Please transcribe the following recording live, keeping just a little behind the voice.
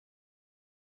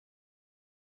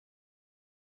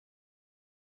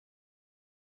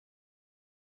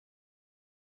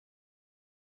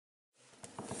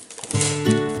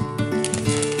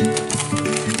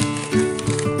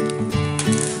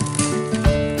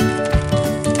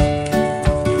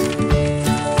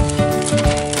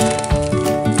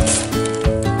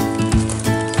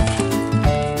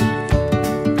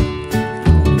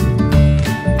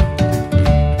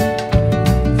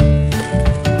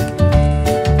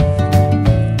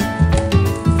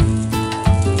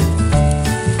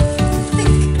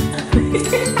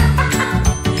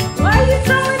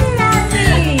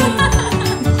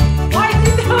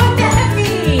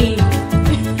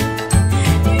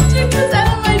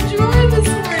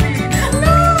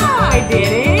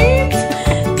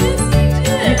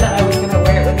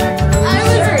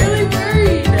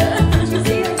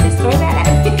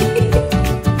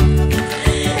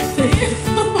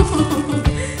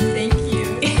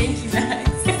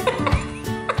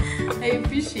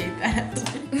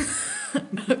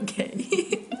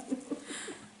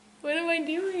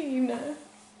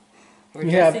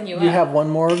have one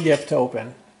more gift to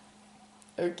open.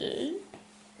 Okay.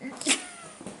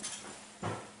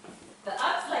 The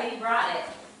Ups lady brought it.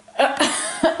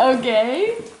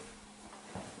 Okay.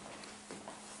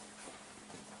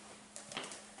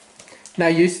 Now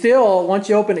you still, once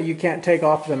you open it, you can't take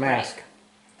off the mask. Right.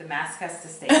 The mask has to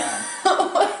stay on.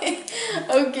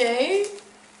 Okay.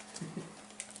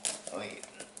 Wait.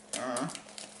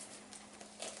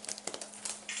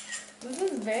 This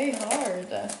is very hard.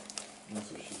 That's what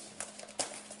she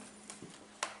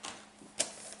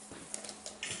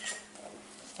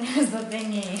said. Here's the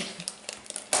thingy.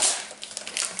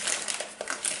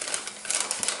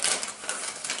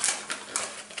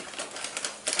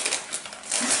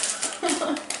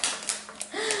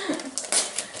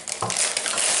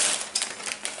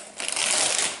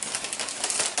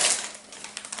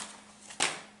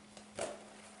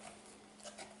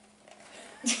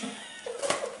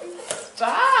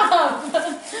 Stop!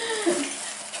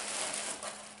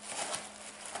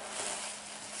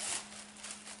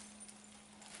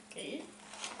 Okay.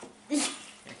 Here,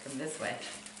 come this way.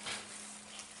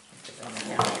 Put it on the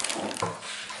counter.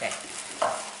 Okay.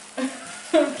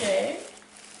 Okay.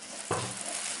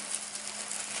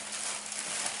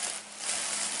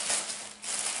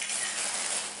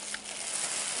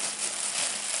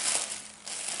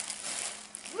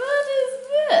 What is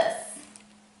this?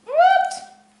 What?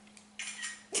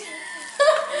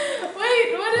 Wait,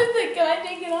 what is it? Can I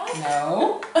take it off?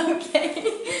 No. Okay.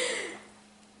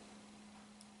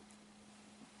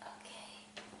 Okay.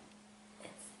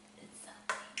 It's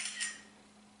something.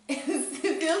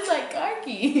 It feels like car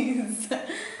keys.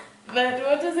 But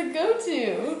what does it go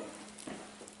to?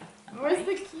 Where's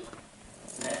the key?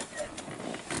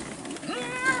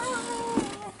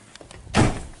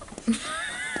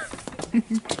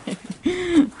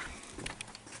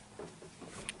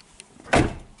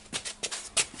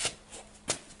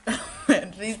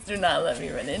 Please do not let me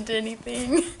run into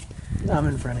anything. I'm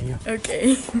in front of you.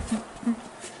 Okay.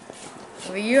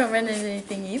 Well, you don't run into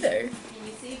anything either. Can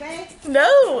you see, babe? No!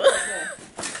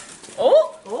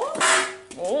 Oh! Oh.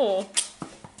 Oh.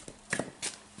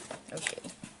 Okay.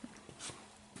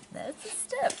 That's a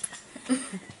step.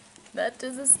 That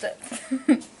is a step.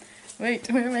 Wait,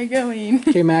 where am I going?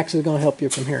 Okay, Max is going to help you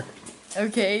from here.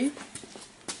 Okay.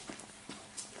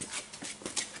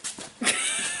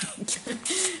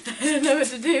 I don't know what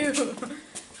to do.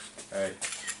 Alright,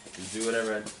 just do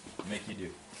whatever I make you do.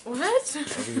 What?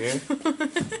 Over here. There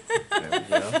we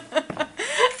go.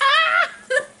 Ah!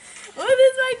 What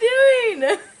is I doing?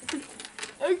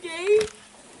 Okay.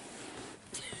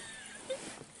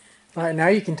 All right, now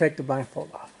you can take the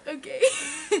blindfold off. Okay.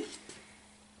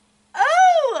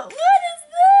 Oh, what is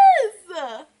this?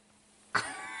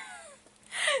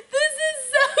 This is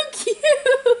so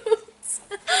cute.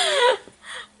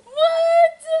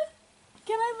 What?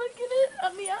 Can I look at it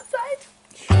on the outside?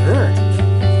 Sure.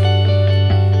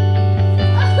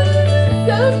 Oh, this is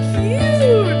so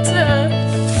cute.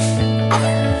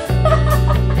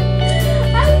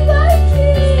 I like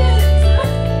it.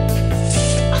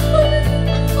 Oh, this is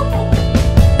cool.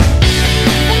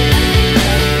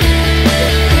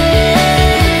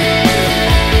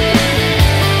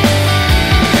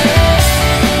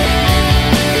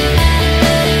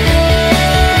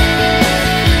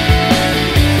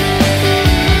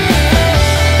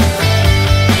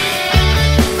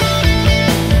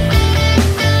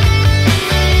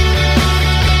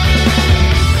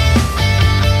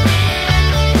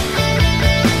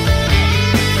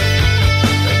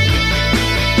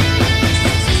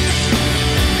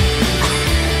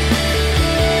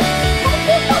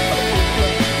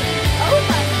 Oh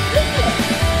my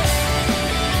goodness!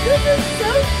 This is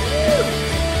so cute!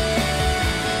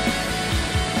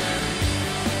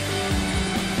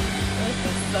 This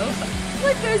is so fun.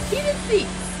 Look, there's heated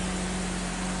seats!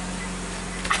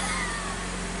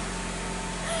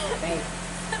 Babe.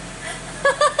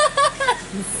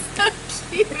 So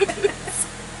cute!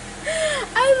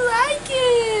 I like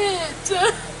it!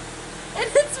 And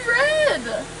it's red!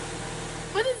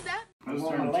 What is that? Let's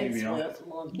turn the TV on.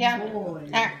 Yeah.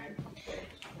 Alright.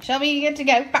 Shelby, you get to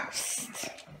go first.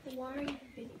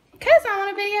 Because I want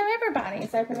to video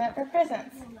everybody's open up their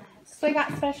presents. So we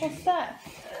got special stuff.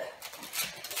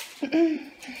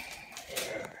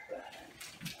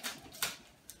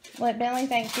 What Bentley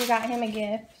thinks you got him a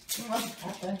gift.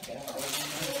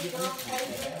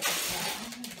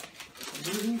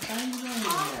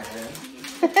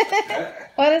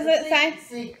 What does it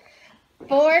say?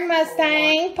 Ford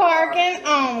Mustang parking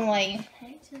only.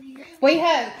 We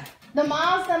hope. The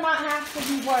Mazda might have to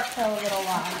be worked for a little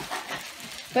while.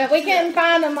 But we can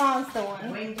find a Mazda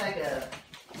one. We can take a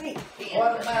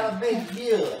What about a big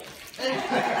good?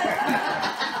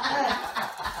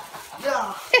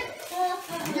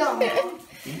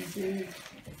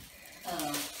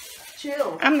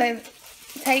 Chill. I'm the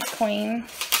tape queen.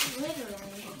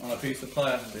 On a piece of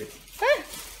plastic. Huh.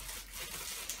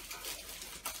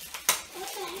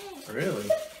 Really?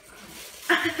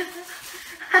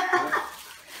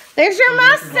 There's your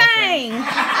Mustang.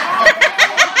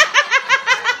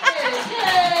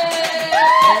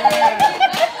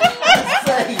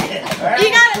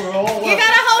 You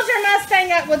gotta hold your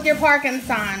Mustang up with your parking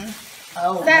sign.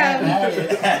 Oh, So,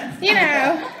 man, you know.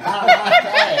 I like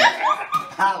that.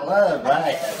 I love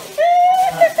that.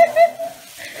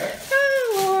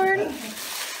 Oh Lord.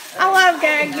 I love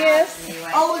gag gifts.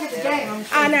 Oh, look at the game.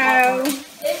 I know.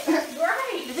 It's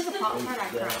great. Is this a Pop Tart? I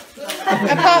cried.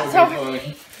 A Pop Tart.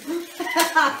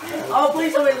 Oh,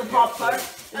 please tell me it's a Pop Tart.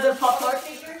 Is it a Pop Tart?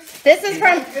 This was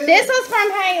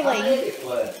from Haley.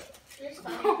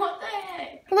 What the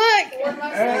heck? Look.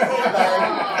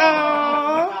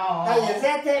 Aww. Hey, is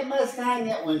that Mustang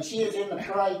that when she was in the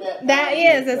parade? That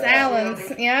is, it's Alan's.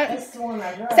 Yep. That's the one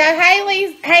I drive. So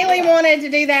Haley wanted to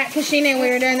do that because she knew we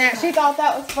were doing that. She thought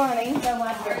that was funny. So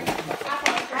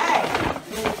Hey.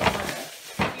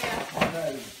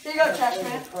 Here you go, trash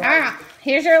man. all right,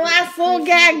 here's your last little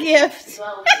gag gift. Here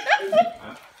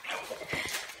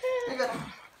you go.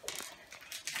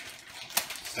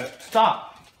 Stop.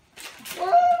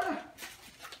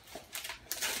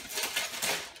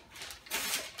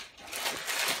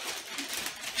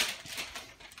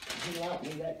 You like me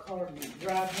that car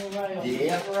driving around.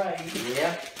 Yeah.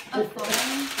 Yeah. A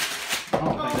phone? I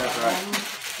don't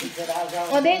think that's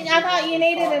right. Well, then I thought you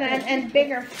needed a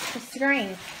bigger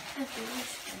screen.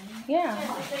 Yeah,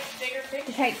 Bigger to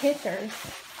picture. take pictures.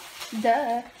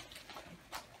 Duh.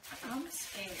 I'm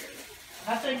scared.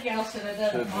 I think y'all should have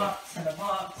done a box and a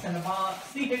box and a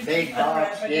box. Big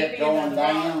box kept going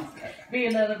down. Be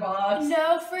another box.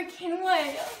 No freaking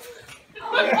way.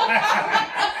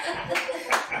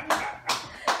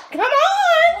 Come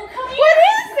on. What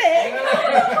is it?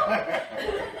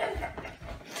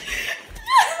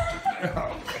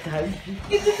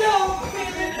 Get the dog.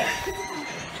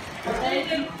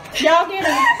 Y'all get it.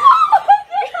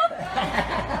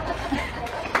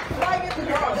 I get the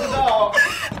dog.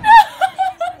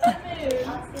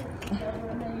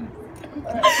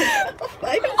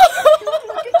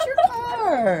 Look at your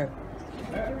car.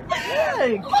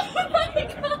 Hey.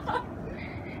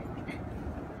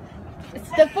 It's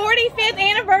the 45th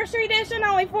anniversary edition.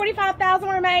 Only 45,000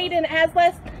 were made, and it has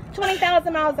less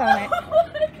 20,000 miles on it.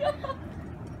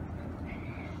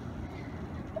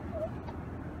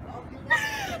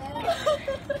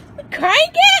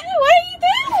 Crank it? What are you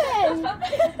doing?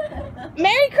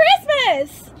 Merry Christmas!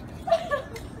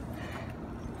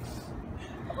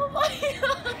 Oh my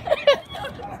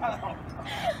god.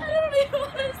 I don't even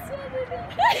want to sit in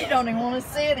it. You don't even want to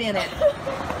sit in it.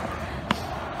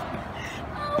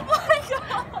 Oh my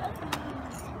god.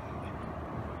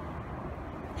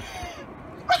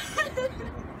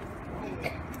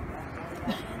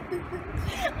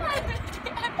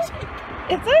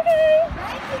 It's okay.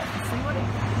 See what it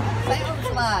sounds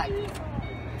like.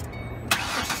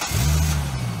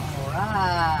 All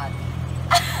right.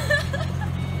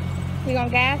 You gonna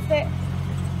gas it?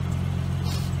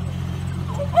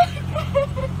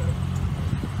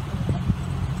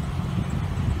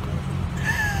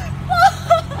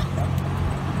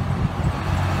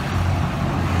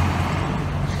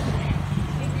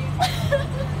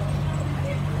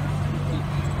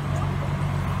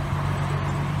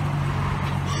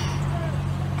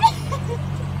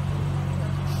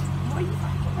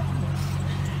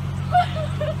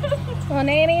 Well,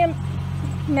 Nanny and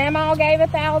Mama all gave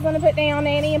 1,000 to put down.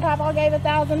 Nanny and Papa all gave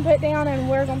 1,000 to put down, and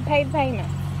we're gonna pay the payment.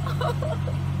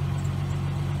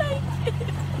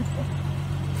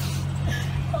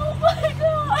 Oh my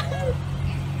god.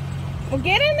 Well,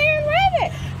 get in there and rev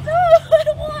it. No, I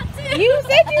don't want to. You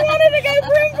said you wanted to go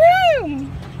vroom vroom.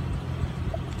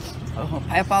 Oh,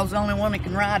 Papa's the only one that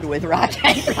can ride with, right?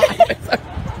 I can't ride with her.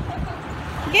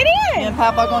 Get Me and in.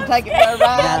 Papa gonna take it for a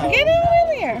ride. Get in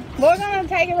there. We're gonna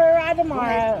take it for a ride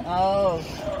tomorrow. Oh.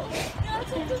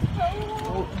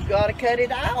 Oh, you gotta cut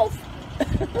it off.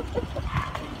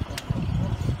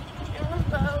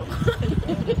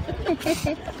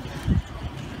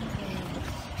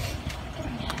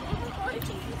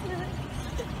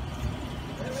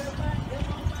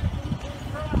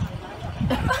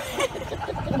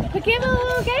 But give it a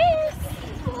little gas.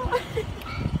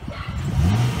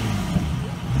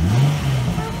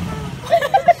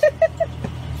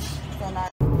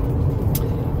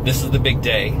 This is the big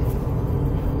day.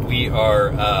 we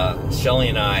are, Shelly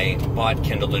and I bought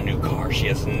Kendall a new car. She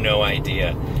has no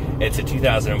idea. It's a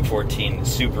 2014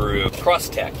 Subaru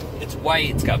Crosstech. It's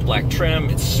white, it's got black trim,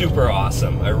 it's super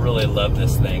awesome. I really love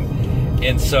this thing.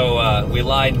 And so we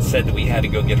lied and said that we had to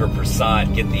go get her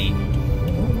Passat, get the,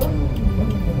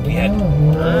 we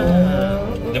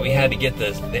had to get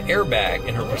the airbag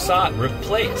in her Passat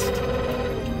replaced.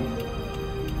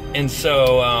 And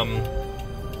so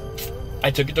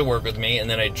I took it to work with me, and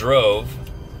then I drove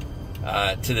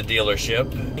to the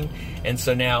dealership. And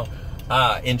so now,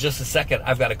 in just a second,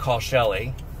 I've got to call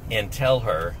Shelly and tell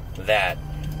her that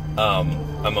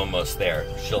I'm almost there.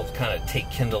 She'll kind of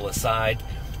take Kendall aside,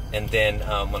 and then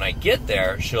when I get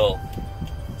there, she'll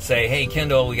say, "Hey,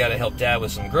 Kendall, we got to help Dad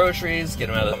with some groceries, get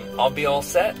him out of them." I'll be all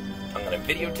set. I'm going to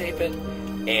videotape it,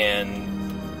 and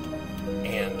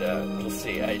we'll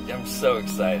see. I'm so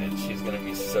excited. She's going to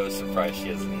be so surprised. She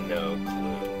has no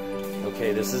clue.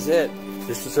 Okay, this is it.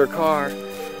 This is her car.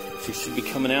 She should be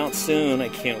coming out soon. I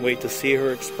can't wait to see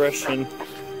her expression.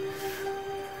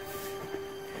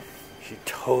 She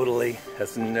totally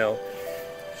has no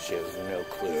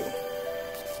clue.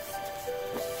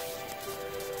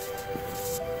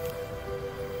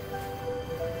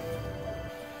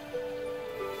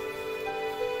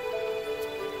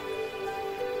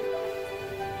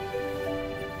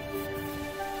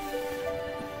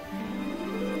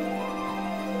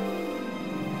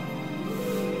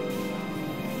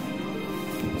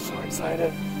 So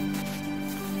excited.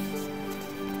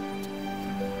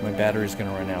 My battery's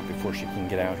gonna run out before she can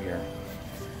get out here.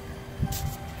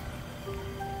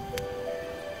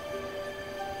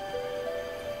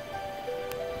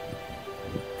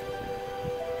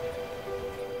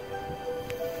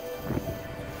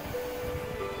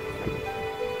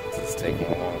 This is taking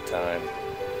a long time.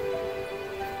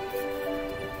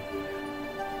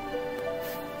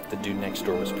 The dude next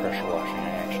door was pressure washing. I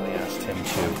actually asked him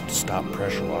to stop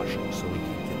pressure washing so we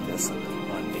can get this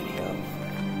on video.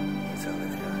 He's over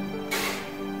there.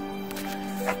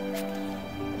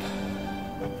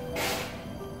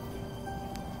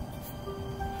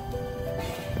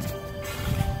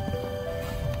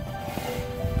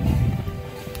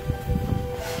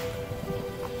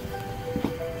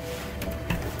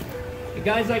 Hey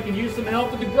guys, I can use some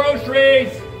help with the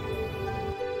groceries!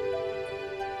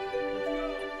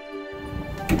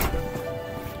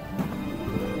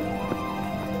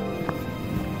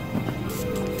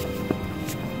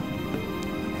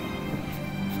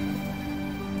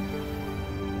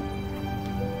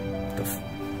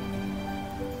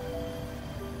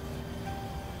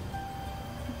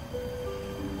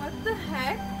 What the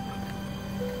heck?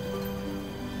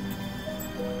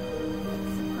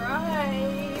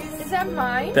 Surprise! Is that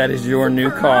mine? That is your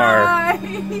new car.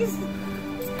 Surprise!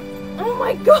 Oh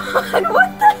my god!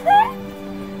 What the heck?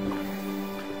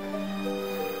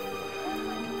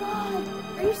 Oh my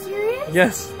god! Are you serious?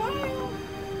 Yes.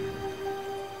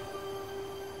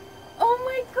 Oh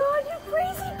my god! You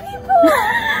crazy people!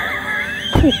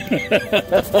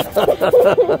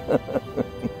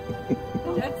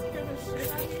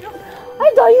 I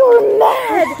thought you were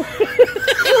mad!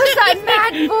 It was that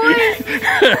mad voice!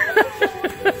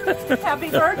 Happy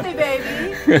birthday, baby!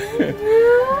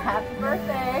 Happy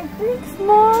birthday! Thanks,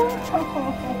 Mom!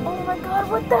 Oh my god,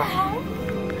 what the heck?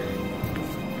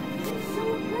 It's so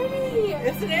pretty!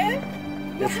 Isn't it?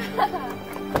 Yeah.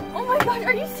 Oh my god,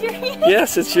 are you serious?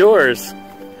 Yes, it's yours.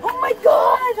 Oh my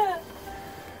god!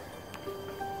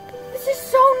 This is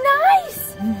so nice!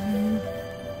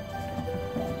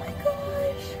 Oh my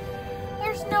gosh.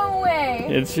 There's no way.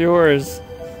 It's yours.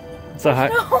 It's a high.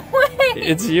 No way.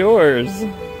 It's yours.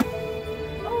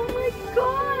 Oh my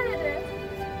god.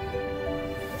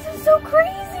 This is so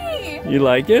crazy. You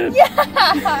like it? Yeah.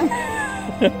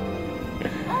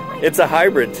 Oh my It's a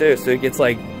hybrid too, so it gets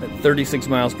like 36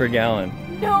 miles per gallon.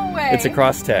 No way. It's a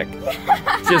Crosstech.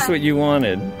 Yeah. Just what you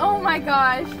wanted. Oh my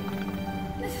gosh.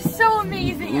 This is so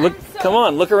amazing. Look, come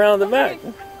on, look around the back.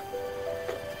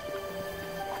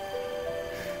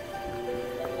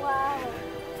 Wow.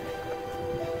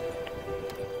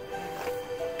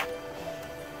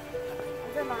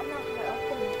 They're not gonna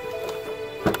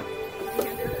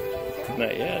open.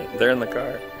 Not yet. They're in the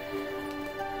car.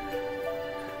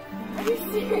 Are you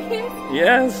serious?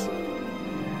 Yes.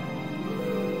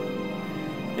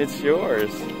 It's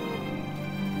yours.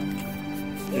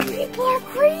 You people are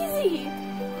crazy.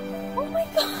 Oh my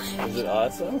gosh. Is it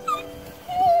awesome?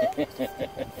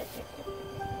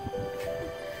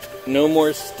 No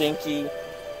more stinky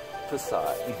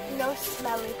Passat. No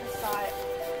smelly Passat.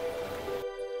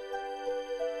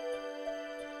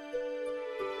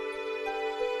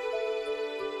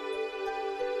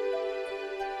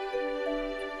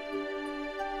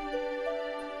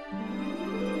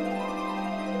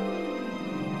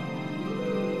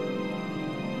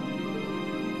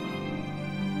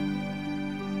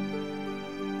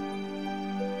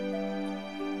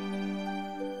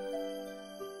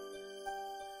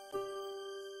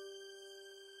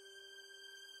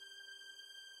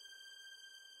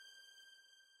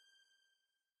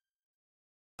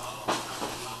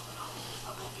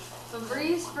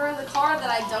 Febreze for the car that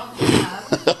I don't have.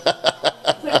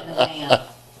 Put it in the van.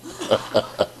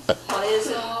 What is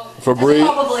it? Febreze,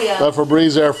 Probably a-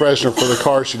 Febreze air freshener for the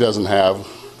car she doesn't have.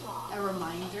 A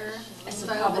reminder. I should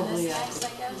open this next, I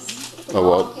guess. Oh,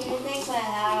 what? Can you take my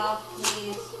hat off,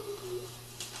 please?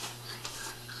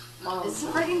 It's a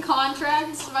freaking contract.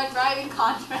 It's my driving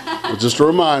contract. Just a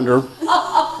reminder.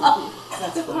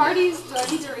 The parties, do I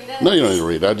need to read it? No, you don't need to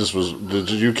read. I just was. Did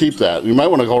you keep that? You might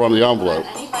want to hold on to the envelope.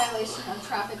 Any violation of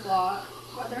traffic law,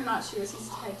 whether or not she receives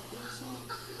a citation,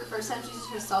 the first time she uses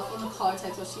her cell phone to call or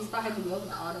text while she's behind the wheel of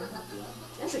an automobile.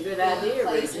 That's a good idea,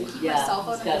 Place and keep her cell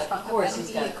phone in the trunk of any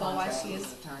vehicle while she is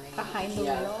behind the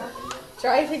wheel.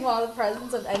 Driving while the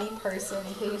presence of any person,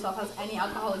 including yourself, has any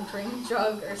alcoholic drink,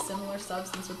 drug, or similar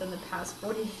substance within the past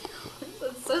 40 hours.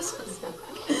 That's so specific.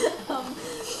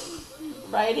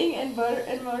 Riding in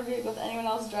motor vehicle with anyone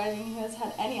else driving who has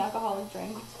had any alcoholic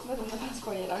drink within the past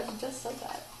 48 hours. You just said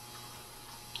that.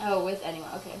 Oh, with anyone.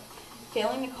 Okay.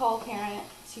 Failing to call parent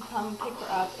to come pick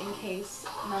her up in case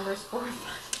numbers 4 or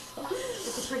 5.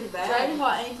 It's pretty bad. Driving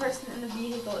while any person in the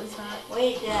vehicle is not.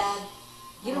 Wait, Dad.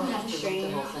 You don't have to read the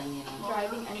whole thing, you know.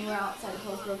 Driving anywhere outside of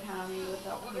Hillsborough County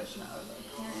without permission of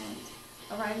a parent.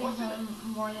 Arriving home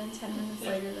more than 10 minutes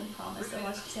later than promised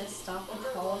unless she has stopped and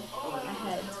called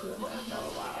ahead to a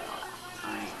while.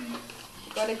 Alright.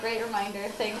 What a great reminder.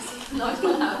 Thanks. No, I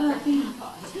don't have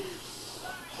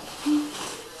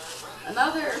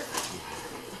another.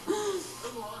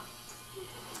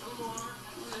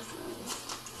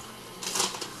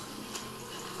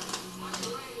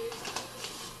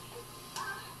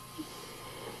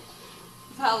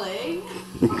 Valet.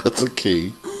 That's a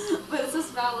key. But it's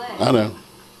just valet. I know.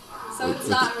 So it's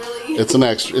not really. It's an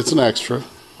extra. It's an extra.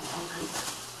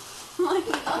 Oh my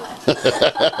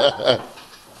God.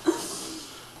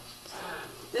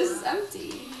 This is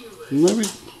empty. Maybe.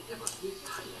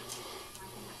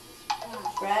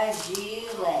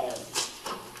 Fragile.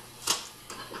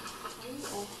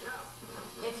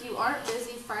 If you aren't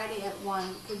busy Friday at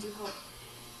 1, could you help?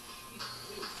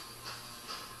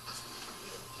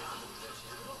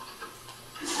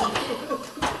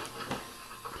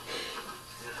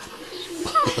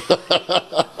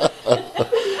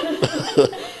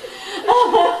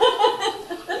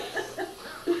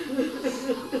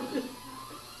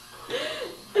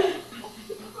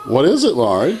 What is it,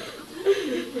 Laurie?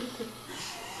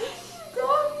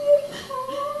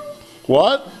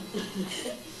 What?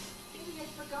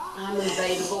 I'm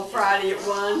available Friday at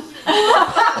 1.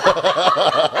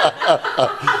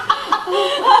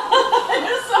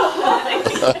 You're so funny.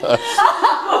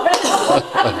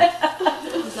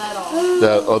 Is that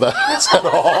all? That's at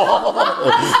all.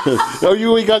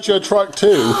 Oh, we got you a truck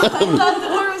too.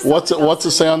 What's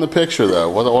it say on the picture though?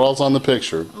 What else on the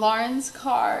picture? Lauren's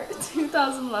car,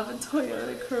 2011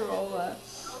 Toyota Corolla.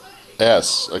 A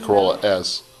Corolla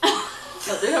S.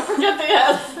 Don't forget the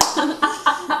S.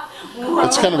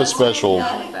 It's kind of a special.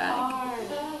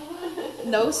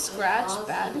 No scratch,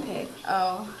 bad pick.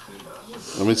 Oh.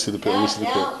 Let me see the pic. Now you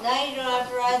don't have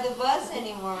to ride the bus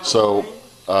anymore. So,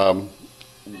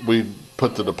 we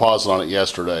put the deposit on it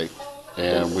yesterday,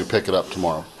 and we pick it up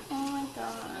tomorrow. Oh my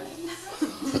God.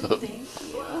 Thank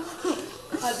you.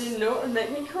 I didn't know it would make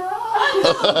me cry.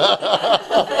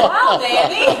 Wow,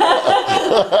 Danny.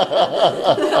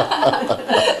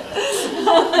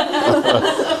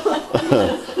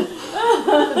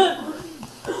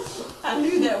 I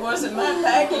knew that wasn't my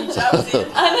package. I was in.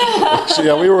 So,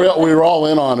 yeah, we were all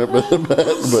in on it, but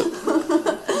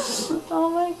Oh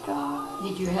my God.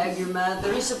 Did you have your mother?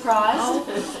 Are you surprised?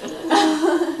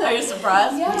 Are you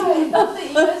surprised? Yeah, I thought that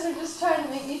you guys are just trying to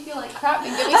make me feel like crap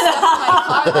and give me stuff in my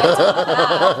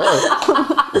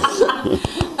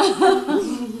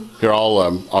car. here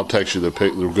I'll text you the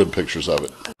good pictures of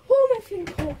it.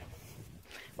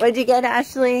 What'd you get,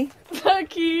 Ashley? The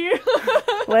key.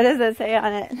 What does it say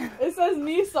on it? It says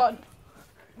Nissan.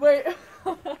 Wait.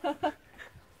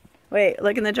 Wait,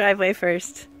 look in the driveway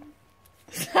first.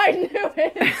 I knew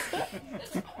it.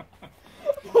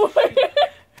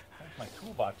 My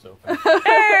toolbox open.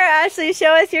 Here, Ashley,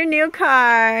 show us your new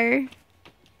car.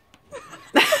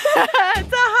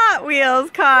 It's a Hot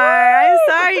Wheels car. I'm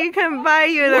sorry you couldn't buy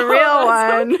you the real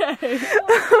one. Okay.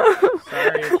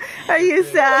 Sorry. Are you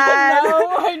sad? No,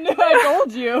 I knew. I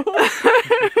told you.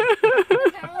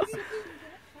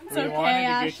 It's okay,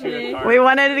 Ashley. We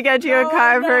wanted to get you a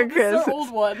car for This is Christmas. the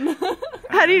old one.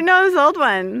 How do you know it's old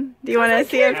one? Do you want to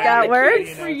see if that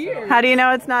works? For years. How do you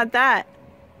know it's not that?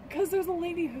 Because there's a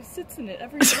lady who sits in it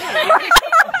every day.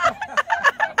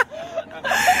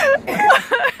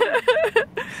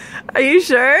 Are you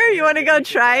sure? You want to go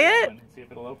try it? See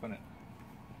if it'll open it.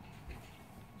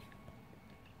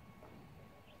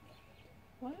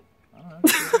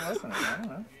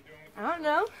 I don't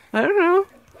know. I don't know.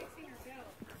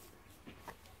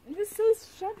 This says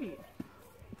Chevy.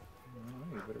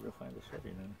 You better go find the Chevy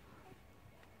then.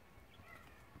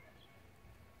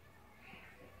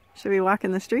 Should we walk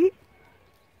in the street?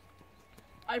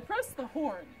 I pressed the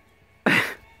horn.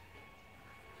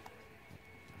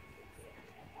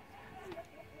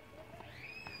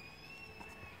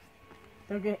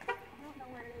 Okay.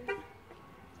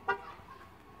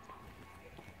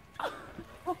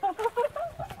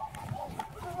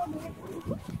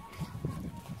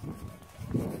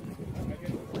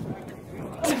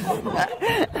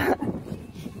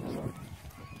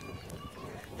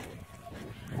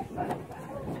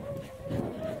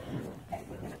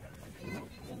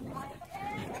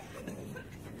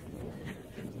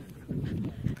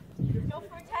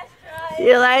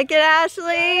 You like it,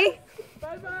 Ashley?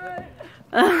 Bye-bye.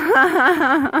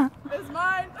 It's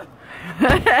mine.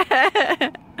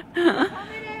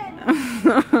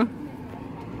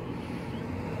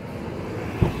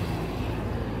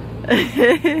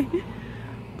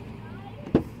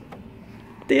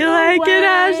 Do you like it,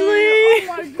 Ashley?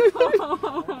 Oh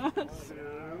my gosh.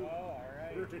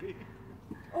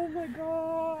 Oh my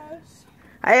gosh.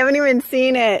 I haven't even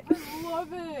seen it. I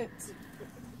love it.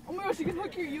 Oh my gosh, you can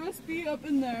hook your USB up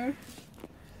in there.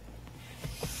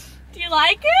 Do you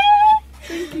like it?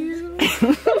 Thank you.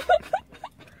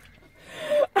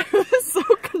 I was so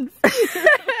confused.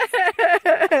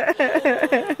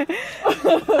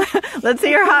 Let's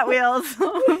see your Hot Wheels.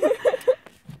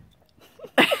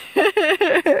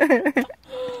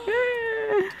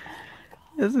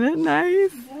 Isn't it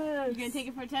nice? Yes. You gonna take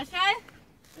it for a test drive?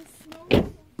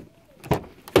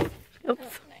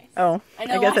 Oops. Oh, I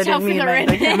guess I didn't mean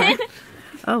that.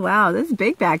 Oh wow, this is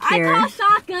big back here. I call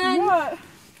shotgun. What?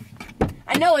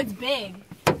 I know it's big.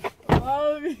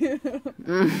 Love you.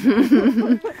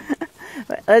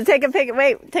 Let's take a pic.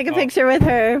 Wait, take a picture with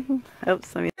her.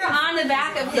 Oops, let me. You're on the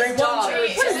back of his dog.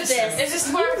 What is this? Is this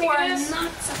smart for us?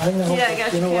 I know, Yeah, I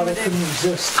got you know you what, I covered. couldn't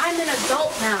resist. I'm an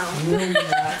adult now. No, you're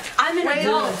not. I'm an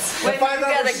adult. Wait, you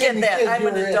gotta get that. I'm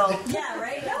an adult. Yeah,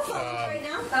 right? No phones right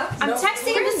now. I'm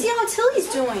texting her to see how Tilly's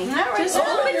doing. Just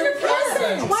open your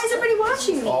present. Why is everybody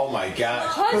watching me? Oh my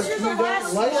gosh. Can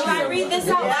I read this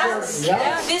out loud?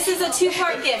 Yeah. This is a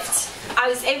two-part gift. I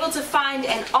was able to find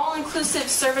an all-inclusive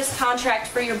service contract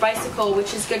for your bicycle,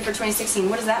 which is good for 2016.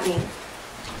 What does that mean?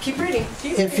 Keep reading.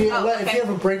 If you Oh, if okay. you have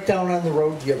a breakdown on the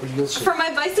road, you'll see. For my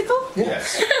bicycle?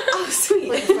 Yes. Oh,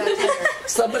 sweet.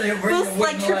 Somebody will bring Will, the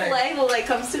like wooden leg. AAA will like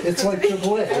come to. It's like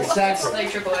AAA, exactly.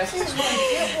 Like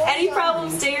AAA. Any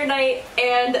problems, day or night,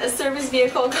 and a service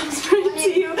vehicle comes right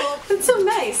to you. That's so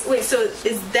nice. Wait, so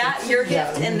is that your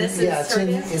gift and this is it's her in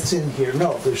gift? it's in here.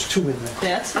 No, there's two in there.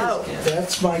 That's his gift.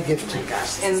 That's my gift to you.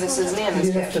 And this is Nana's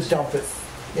You gift. have to dump it.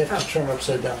 You have to turn it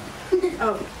upside down.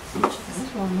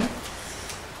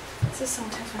 This is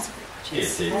sometimes when somebody watches.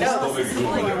 Yes, it is. No, this is Still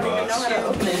like, I don't even know how to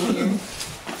open it here.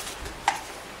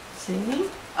 See?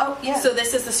 Oh, yeah. So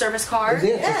this is the service card? It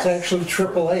is. It's actually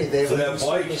AAA. They So have that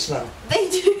bike- service now. They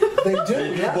do. They do.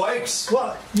 They do Yeah. bikes.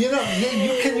 Well, you know,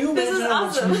 can you This is imagine how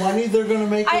much awesome. money they're going to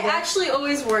make? I with that? actually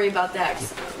always worry about that.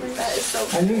 'Cause that is so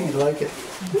I knew you'd like it.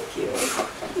 thank you.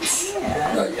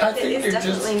 I think It's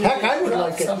definitely Heck, I would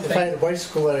like it if I had a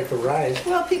bicycle that I could ride.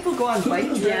 Well, people go on bike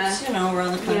trips, Yeah. you know,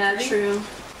 around the country. Yeah, true.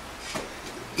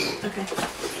 Okay.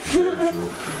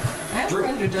 I have a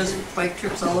friend who does bike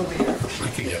trips all over here. I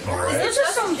could get more. Is it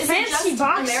just fancy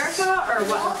box. America or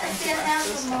what?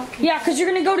 Yeah, because you're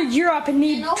going to go to Europe and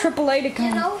need AAA to come.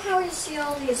 You know how you see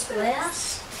all these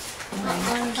glass?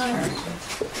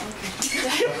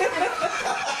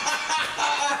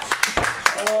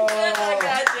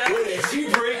 Wait, is she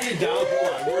breaking down?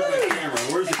 Hold on, where's the camera?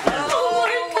 Where's the camera?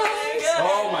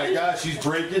 Oh my gosh, she's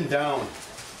breaking down.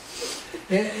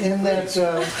 And that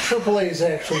AAA is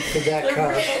actually for that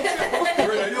car.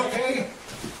 Are you okay?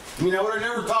 I mean, I would have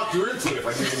never talked her into it if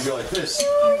I didn't go like this.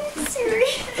 Siri.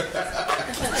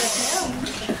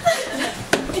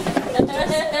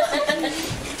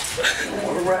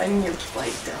 We're riding your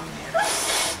bike down there.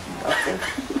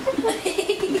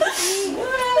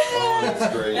 Oh,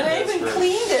 that's great. And I even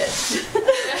cleaned it.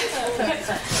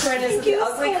 Brenda's the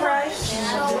ugly cry.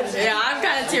 Yeah, I'm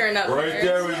kind of tearing up. Right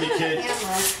there with you, kid.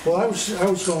 Well, I was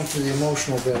going for the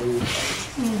emotional value.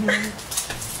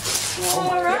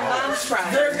 All right. Mom's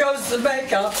crying. There goes the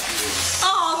makeup.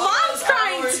 Oh, Mom's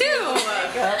crying too.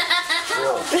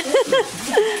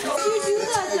 How do you do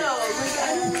that though?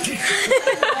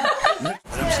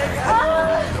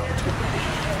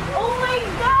 Oh my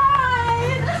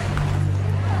God!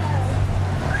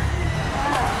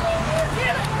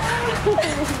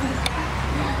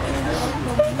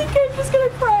 I think I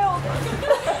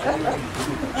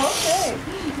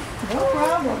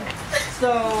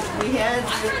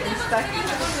inspected.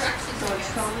 So it's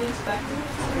totally inspected.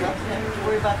 You don't have to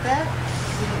worry about that.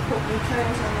 We can put new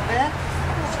tires on the back,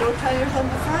 snow tires on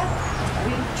the front.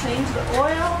 We change the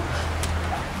oil.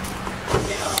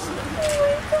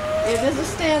 It is a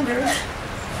standard.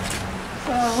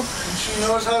 So. And she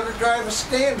knows how to drive a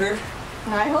standard.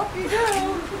 I hope you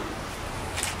do.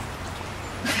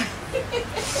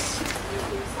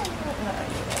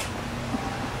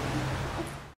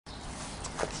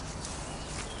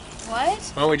 What?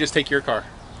 Why don't we just take your car?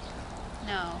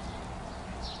 No.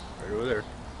 Right over there.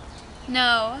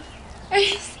 No. Are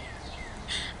you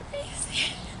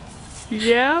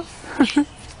Yeah.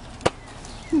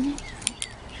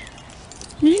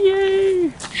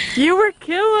 Yay! You were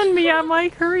killing me. I'm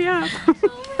like, hurry up. Oh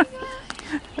my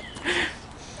gosh.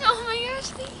 Oh my gosh,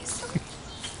 thank you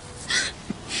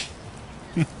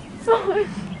so much.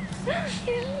 Thank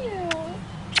you.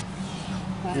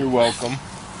 You're welcome.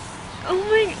 Oh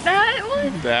my, that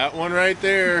one? That one right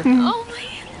there. Oh my,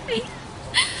 thanks.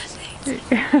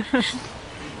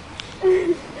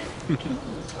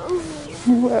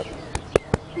 What?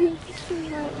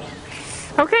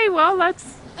 Okay, well,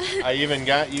 let's. I even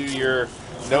got you your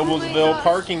Noblesville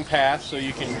parking pass so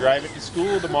you can drive it to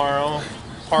school tomorrow.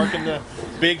 Park in the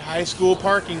big high school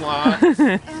parking lot.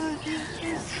 You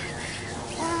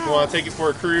want to take it for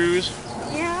a cruise?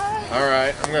 Yeah.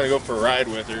 Alright, I'm going to go for a ride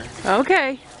with her.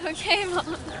 Okay. Okay, Mom.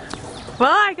 Well,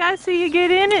 I gotta see you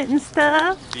get in it and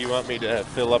stuff. Do you want me to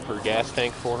fill up her gas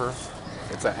tank for her?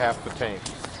 It's a half the tank.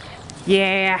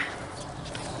 Yeah.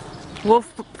 We'll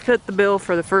foot the bill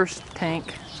for the first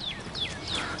tank.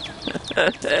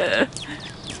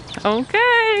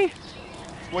 Okay.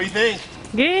 What do you think?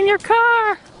 Get in your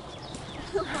car.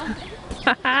 Oh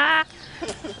my god.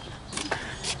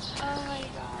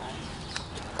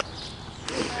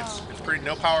 It's pretty,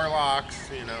 no power locks,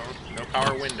 you know, no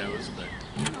power windows, but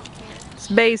It's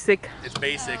basic. it's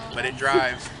basic, but it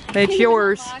drives. It's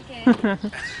yours.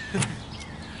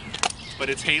 But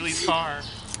it's Haley's car.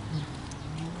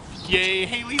 Yay,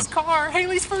 Haley's car!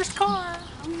 Haley's first car!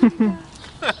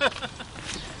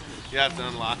 You have to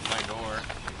unlock my door.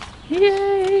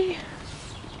 Yay!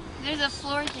 There's a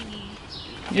floor thingy.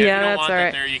 Yeah, if you don't that's want alright.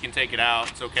 it there, you can take it out.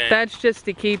 It's okay. That's just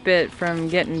to keep it from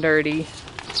getting dirty.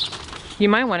 You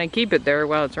might want to keep it there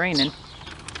while it's raining.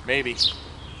 Maybe. I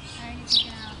already took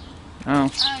it out. Oh.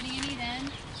 Oh, do you need in?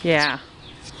 Yeah.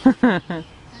 You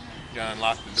gotta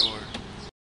unlock the door.